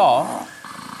you just saw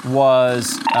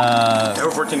was...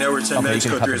 Edward 14 Edwardson, okay, you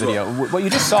can cut the video. Well. What you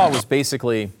just saw was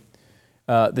basically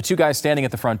the two guys standing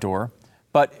at the front door.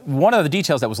 But one of the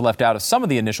details that was left out of some of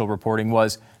the initial reporting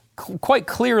was quite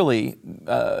clearly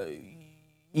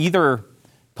either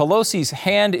Pelosi's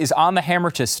hand is on the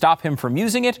hammer to stop him from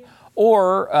using it,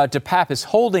 or DePape is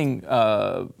holding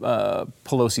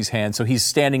Pelosi's hand, so he's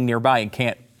standing nearby and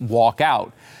can't walk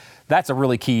out. That's a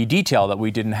really key detail that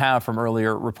we didn't have from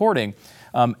earlier reporting.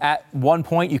 At one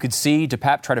point, you could see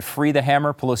DePape try to free the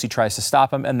hammer. Pelosi tries to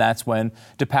stop him, and that's when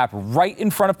DePape, right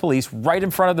in front of police, right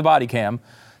in front of the body cam,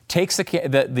 takes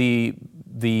the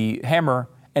hammer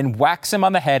and whacks him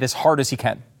on the head as hard as he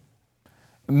can.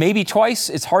 Maybe twice.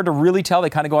 It's hard to really tell. They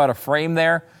kind of go out of frame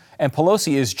there. And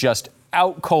Pelosi is just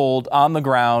out cold on the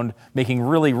ground, making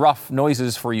really rough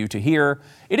noises for you to hear.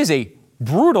 It is a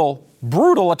brutal,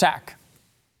 brutal attack.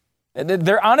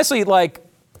 They're honestly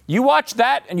you watch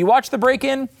that and you watch the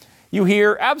break-in, you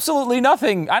hear absolutely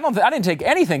nothing. I didn't take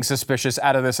anything suspicious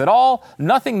out of this at all.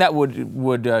 Nothing that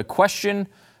would question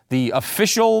the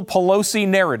official Pelosi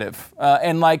narrative.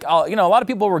 And a lot of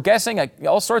people were guessing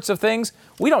all sorts of things.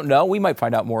 We don't know. We might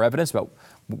find out more evidence about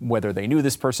whether they knew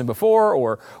this person before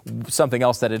or something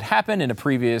else that had happened in a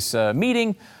previous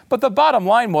meeting. But the bottom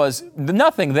line was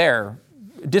nothing there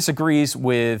disagrees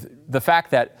with the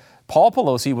fact that Paul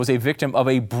Pelosi was a victim of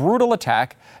a brutal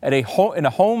attack in a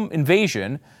home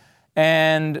invasion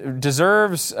and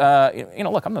deserves,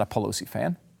 look, I'm not a Pelosi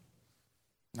fan.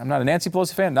 I'm not a Nancy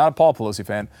Pelosi fan, not a Paul Pelosi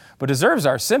fan, but deserves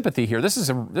our sympathy here. This is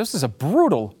a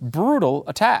brutal, brutal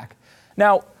attack.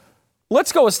 Now,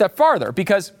 let's go a step farther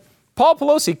because Paul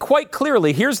Pelosi quite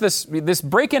clearly, here's this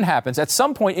break-in happens at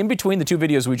some point in between the two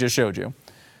videos we just showed you.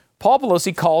 Paul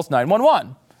Pelosi calls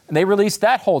 911, and they released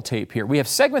that whole tape here. We have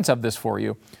segments of this for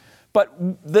you. But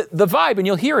the vibe, and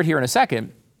you'll hear it here in a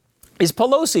second, is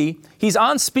Pelosi, he's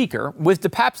on speaker with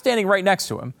DePape standing right next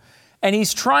to him, and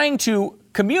he's trying to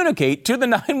communicate to the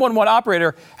 911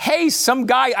 operator, hey, some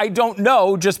guy I don't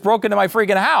know just broke into my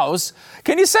freaking house.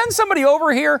 Can you send somebody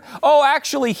over here? Oh,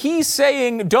 actually, he's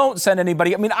saying don't send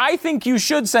anybody. I mean, I think you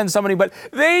should send somebody, but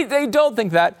they don't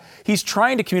think that. He's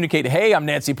trying to communicate, hey, I'm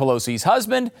Nancy Pelosi's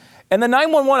husband. And the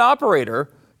 911 operator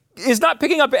is not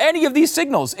picking up any of these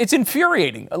signals. It's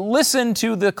infuriating. Listen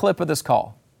to the clip of this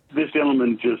call. This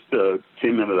gentleman just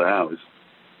came into the house,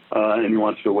 and he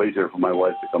wants to wait here for my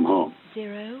wife to come home.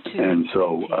 0, 2, and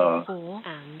so, 4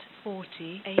 and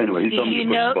 48. Anyway, he told me to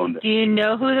put the phone down. Do you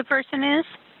know who the person is?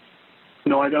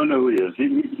 No, I don't know who he is. He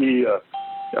has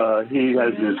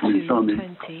this. He's telling me not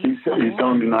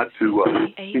to.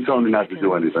 He's telling me not to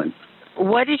do anything.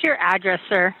 What is your address,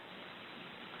 sir?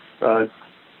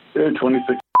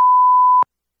 26.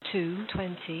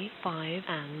 225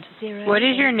 and 0. What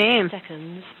is your name?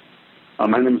 Seconds.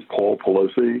 My name is Paul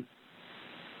Pelosi.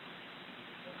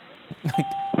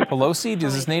 Pelosi?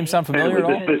 Does his name sound familiar at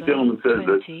all? This gentleman says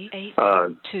that he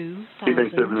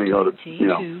thinks everything ought to,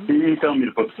 he's telling me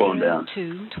to put the phone down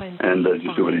and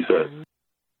just do what he says.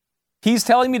 He's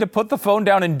telling me to put the phone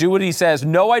down and do what he says.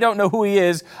 No, I don't know who he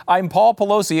is. I'm Paul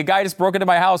Pelosi. A guy just broke into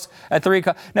my house at 3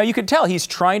 o'clock. Now, you can tell he's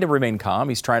trying to remain calm.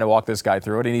 He's trying to walk this guy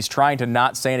through it, and he's trying to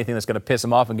not say anything that's going to piss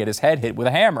him off and get his head hit with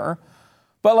a hammer.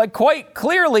 But, quite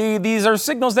clearly, these are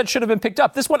signals that should have been picked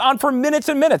up. This went on for minutes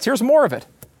and minutes. Here's more of it.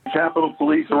 Capitol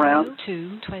Police around?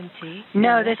 220.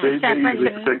 No, this is San Francisco.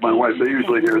 They protect my wife. They're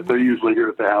usually here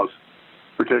at the house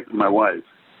protecting my wife.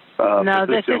 No,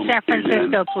 this is San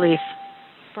Francisco Police.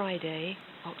 Friday,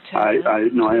 October. I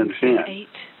understand. 8,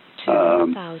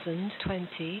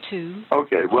 2022.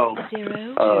 Okay, well.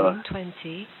 0,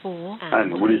 224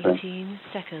 and 18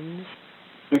 seconds.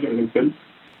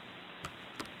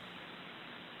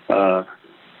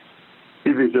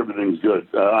 He thinks everything's good.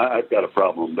 I've got a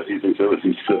problem, but he thinks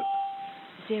everything's good.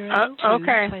 0,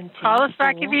 okay. Call us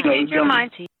back if you change your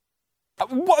mind.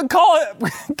 Call it.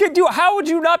 How would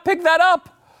you not pick that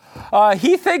up?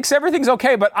 He thinks everything's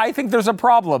okay, but I think there's a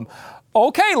problem.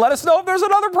 Okay, let us know if there's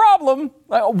another problem.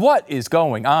 What is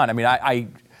going on? I mean,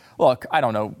 look, I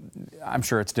don't know. I'm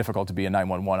sure it's difficult to be a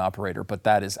 911 operator, but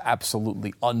that is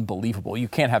absolutely unbelievable. You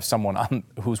can't have someone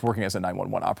who's working as a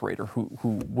 911 operator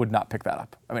who would not pick that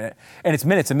up. I mean, and it's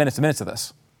minutes and minutes and minutes of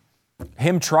this.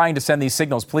 Him trying to send these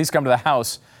signals, please come to the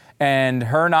house, and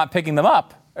her not picking them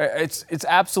up. It's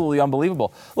absolutely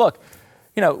unbelievable. Look,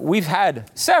 we've had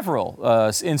several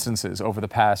instances over the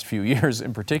past few years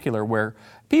in particular where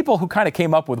people who kind of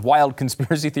came up with wild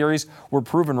conspiracy theories were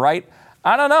proven right.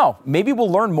 I don't know. Maybe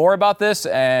we'll learn more about this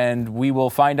and we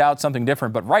will find out something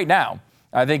different. But right now,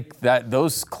 I think that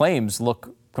those claims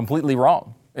look completely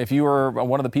wrong. If you were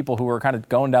one of the people who were kind of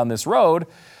going down this road,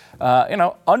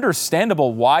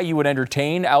 understandable why you would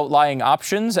entertain outlying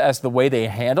options as the way they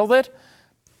handled it.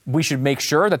 We should make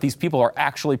sure that these people are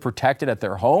actually protected at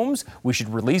their homes. We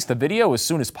should release the video as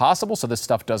soon as possible so this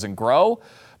stuff doesn't grow.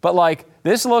 But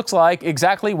this looks like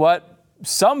exactly what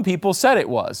some people said it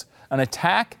was. An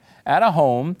attack at a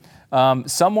home,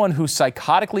 someone who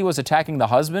psychotically was attacking the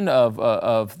husband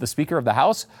of the Speaker of the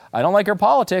House. I don't like her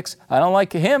politics. I don't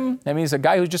like him. I mean, he's a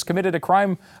guy who just committed a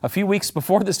crime a few weeks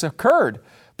before this occurred.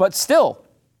 But still,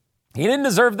 he didn't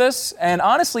deserve this. And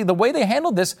honestly, the way they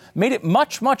handled this made it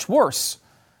much, much worse.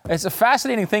 It's a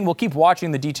fascinating thing. We'll keep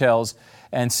watching the details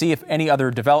and see if any other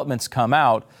developments come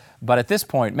out. But at this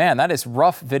point, man, that is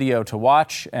rough video to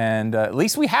watch. And at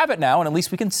least we have it now, and at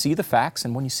least we can see the facts.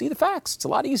 And when you see the facts, it's a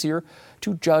lot easier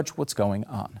to judge what's going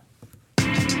on.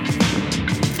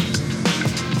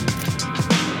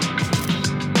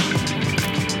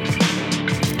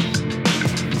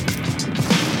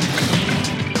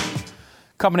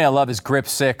 Company I love is Grip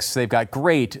 6. They've got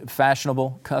great,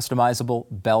 fashionable, customizable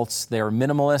belts. They are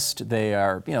minimalist. They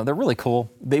are, they're really cool.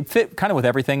 They fit kind of with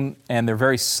everything, and they're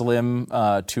very slim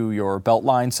to your belt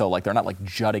line. So, they're not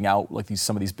jutting out like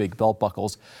some of these big belt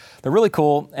buckles. They're really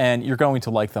cool, and you're going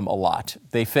to like them a lot.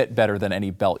 They fit better than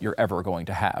any belt you're ever going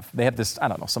to have. They have this,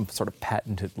 some sort of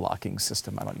patented locking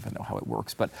system. I don't even know how it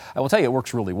works, but I will tell you it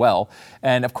works really well.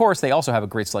 And, of course, they also have a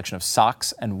great selection of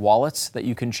socks and wallets that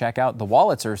you can check out. The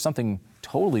wallets are something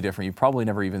totally different. You've probably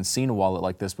never even seen a wallet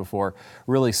like this before.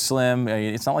 Really slim.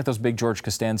 It's not like those big George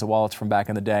Costanza wallets from back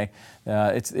in the day.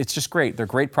 It's just great. They're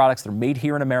great products. They're made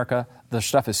here in America. Their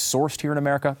stuff is sourced here in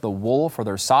America. The wool for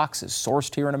their socks is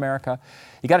sourced here in America.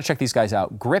 You got to check these guys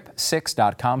out.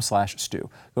 Grip6.com/Stu.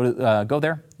 Go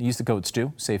there. Use the code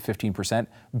Stu. Save 15%.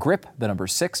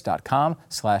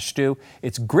 Grip6.com/Stu.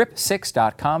 It's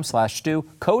Grip6.com/Stu.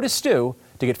 Code is Stu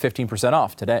to get 15%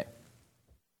 off today.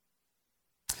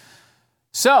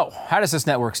 So, how does this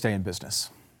network stay in business?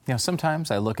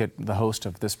 Sometimes I look at the host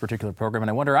of this particular program and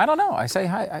I wonder, I don't know. I say,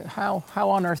 how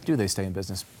on earth do they stay in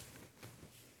business?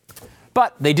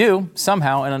 But they do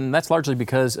somehow, and that's largely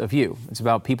because of you. It's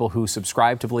about people who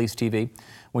subscribe to Blaze TV.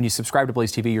 When you subscribe to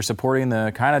Blaze TV, you're supporting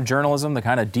the kind of journalism, the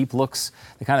kind of deep looks,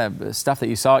 the kind of stuff that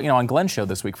you saw, on Glenn's show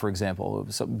this week, for example.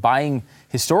 So buying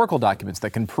historical documents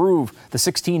that can prove the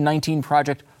 1619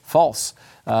 Project false.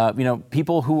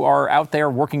 People who are out there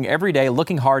working every day,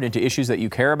 looking hard into issues that you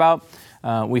care about.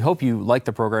 We hope you like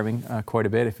the programming quite a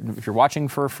bit. If you're watching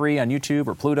for free on YouTube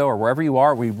or Pluto or wherever you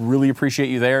are, we really appreciate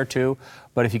you there too.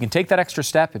 But if you can take that extra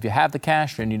step, if you have the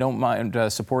cash and you don't mind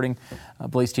supporting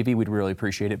Blaze TV, we'd really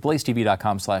appreciate it.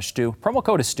 BlazeTV.com/Stu. Promo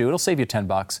code is Stu. It'll save you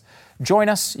 $10. Join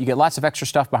us. You get lots of extra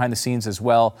stuff behind the scenes as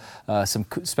well. Some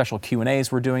special Q&As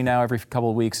we're doing now every couple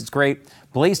of weeks. It's great.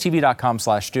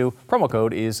 BlazeTV.com/Stu. Promo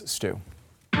code is Stu.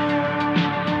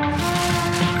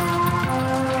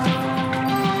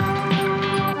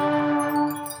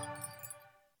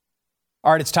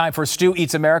 All right, it's time for Stu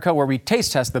Eats America, where we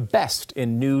taste test the best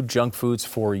in new junk foods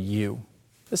for you.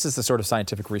 This is the sort of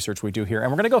scientific research we do here.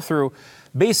 And we're going to go through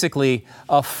basically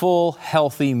a full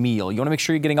healthy meal. You want to make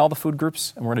sure you're getting all the food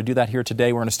groups, and we're going to do that here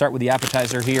today. We're going to start with the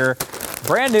appetizer here.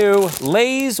 Brand new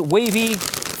Lay's Wavy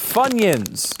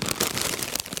Funyuns.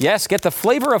 Yes, get the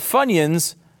flavor of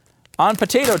Funyuns on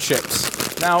potato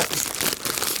chips. Now,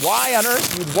 why on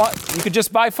earth you could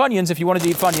just buy Funyuns if you wanted to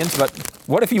eat Funyuns, but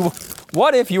what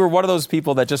if you were one of those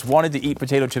people that just wanted to eat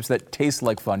potato chips that taste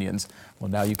like Funyuns? Well,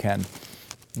 now you can.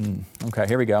 Okay,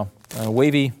 here we go.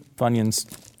 Wavy Funyuns,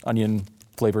 onion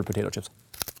flavored potato chips.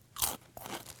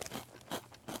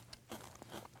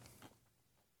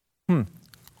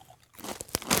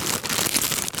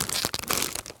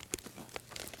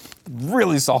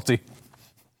 Really salty.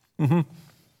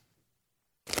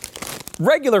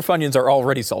 Regular Funyuns are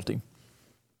already salty.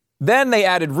 Then they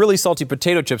added really salty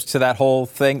potato chips to that whole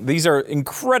thing. These are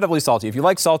incredibly salty. If you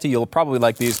like salty, you'll probably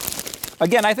like these.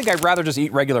 Again, I think I'd rather just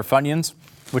eat regular Funyuns,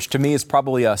 which to me is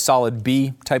probably a solid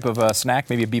B type of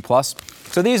snack, maybe a B+.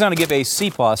 So these I'm going to give a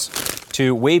C+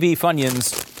 to Wavy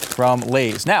Funyuns from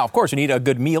Lay's. Now, of course, you need a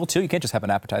good meal, too. You can't just have an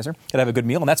appetizer. You got to have a good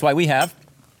meal, and that's why we have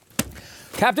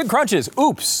Captain Crunch's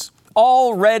Oops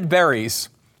All Red Berries.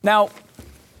 Now,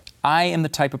 I am the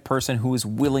type of person who is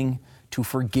willing to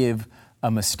forgive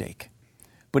a mistake.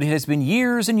 But it has been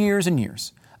years and years and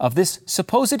years of this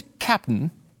supposed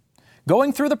captain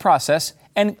going through the process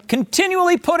and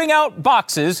continually putting out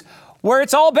boxes where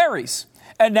it's all berries.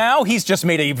 And now he's just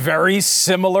made a very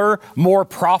similar, more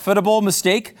profitable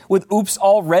mistake with Oops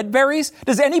All Red Berries.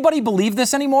 Does anybody believe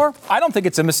this anymore? I don't think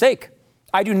it's a mistake.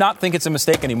 I do not think it's a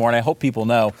mistake anymore, and I hope people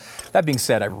know. That being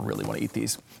said, I really want to eat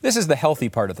these. This is the healthy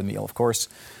part of the meal, of course.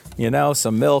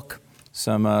 Some milk,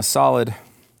 some solid.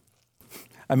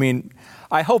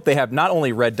 I hope they have not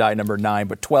only red dye number 9,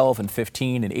 but 12 and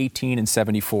 15 and 18 and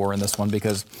 74 in this one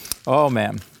because, oh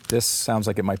man, this sounds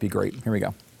like it might be great. Here we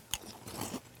go.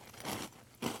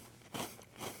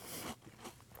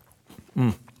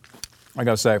 I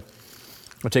gotta say,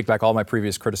 I'll take back all my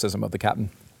previous criticism of the captain.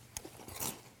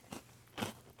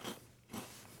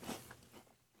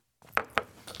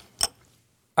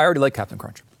 I already like Captain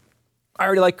Crunch. I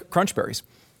already like Crunch Berries.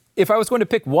 If I was going to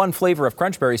pick one flavor of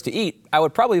Crunch Berries to eat, I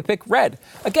would probably pick red.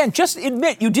 Again, just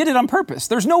admit you did it on purpose.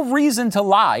 There's no reason to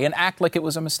lie and act like it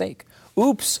was a mistake.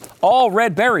 Oops All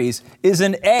Red Berries is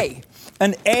an A.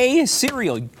 An A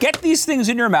cereal. Get these things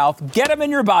in your mouth. Get them in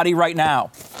your body right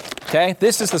now. Okay?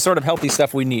 This is the sort of healthy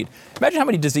stuff we need. Imagine how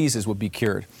many diseases would be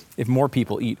cured if more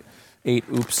people ate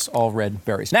Oops All Red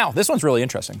Berries. Now, this one's really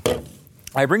interesting.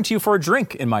 I bring to you for a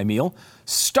drink in my meal,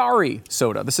 Starry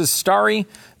Soda. This is Starry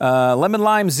Lemon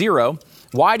Lime Zero.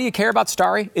 Why do you care about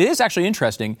Starry? It is actually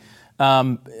interesting.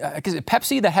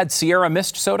 Pepsi that had Sierra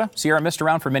Mist soda, Sierra Mist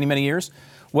around for many, many years,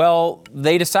 well,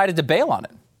 they decided to bail on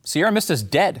it. Sierra Mist is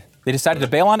dead. They decided to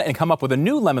bail on it and come up with a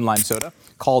new lemon lime soda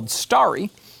called Starry.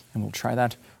 And we'll try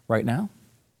that right now.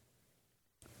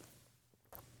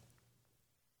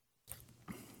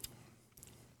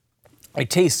 It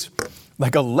tastes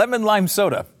like a lemon lime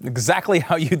soda, exactly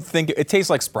how you'd think it tastes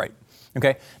like Sprite.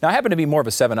 Okay. Now I happen to be more of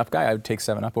a 7-Up guy. I would take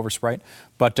 7-Up over Sprite,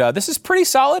 but this is pretty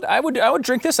solid. I would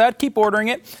drink this. I'd keep ordering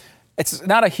it. It's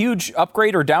not a huge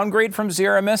upgrade or downgrade from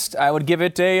Sierra Mist. I would give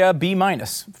it a B-.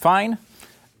 Fine.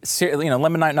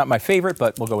 Lemon lime not my favorite,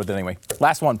 but we'll go with it anyway.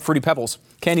 Last one, Fruity Pebbles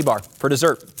candy bar for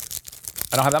dessert.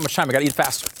 I don't have that much time. I gotta eat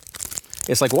fast.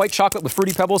 It's like white chocolate with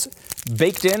Fruity Pebbles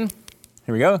baked in.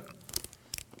 Here we go.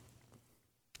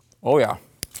 Oh, yeah.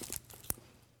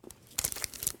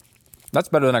 That's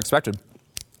better than I expected.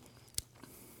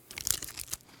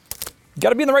 You got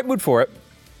to be in the right mood for it.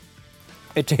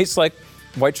 It tastes like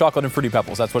white chocolate and Fruity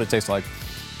Pebbles. That's what it tastes like.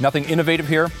 Nothing innovative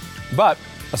here, but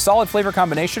a solid flavor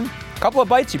combination. couple of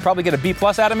bites, you probably get a B+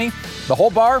 out of me. The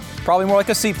whole bar, probably more like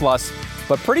a C+,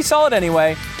 but pretty solid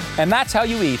anyway. And that's how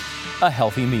you eat a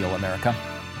healthy meal, America.